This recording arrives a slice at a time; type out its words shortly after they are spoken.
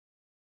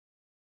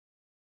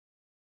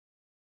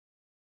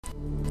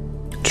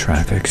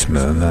Traffic's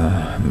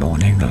murmur,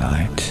 morning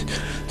light,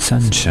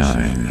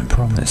 sunshine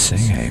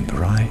promising a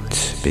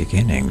bright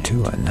beginning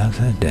to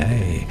another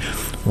day,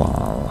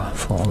 while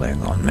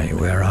falling on me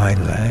where I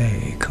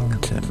lay,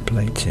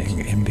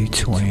 contemplating in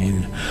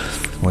between,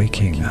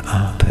 waking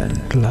up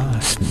and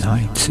last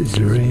night's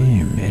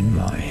dream in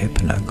my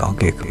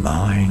hypnagogic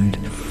mind,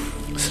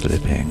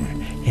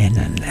 slipping in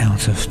and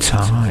out of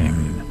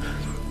time,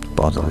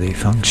 bodily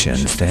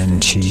functions then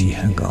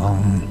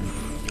qigong,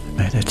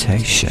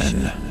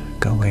 meditation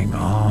going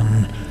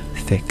on,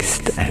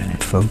 fixed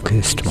and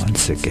focused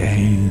once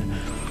again,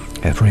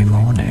 every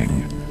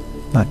morning,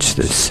 much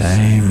the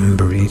same,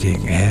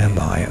 breathing air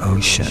by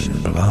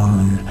ocean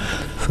blown,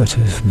 foot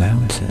of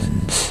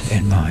mountains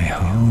in my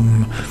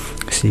home,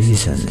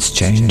 seasons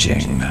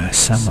changing,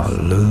 summer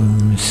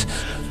looms,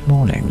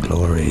 morning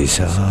glories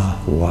are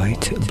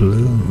white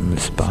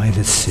blooms by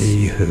the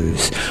sea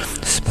whose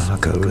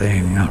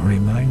sparkling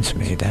reminds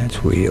me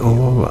that we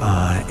all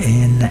are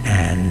in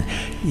an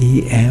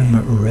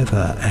EM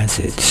river as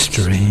it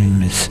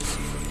streams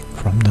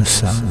from the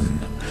sun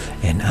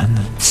in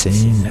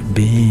unseen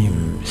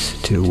beams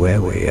to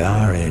where we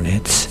are in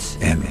its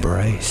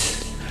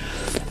embrace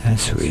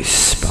as we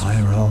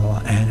spiral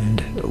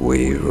and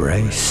we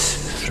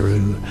race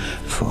through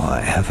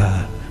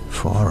forever,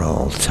 for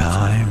all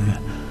time.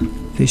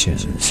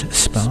 Visions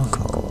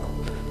sparkle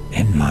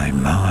in my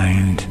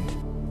mind,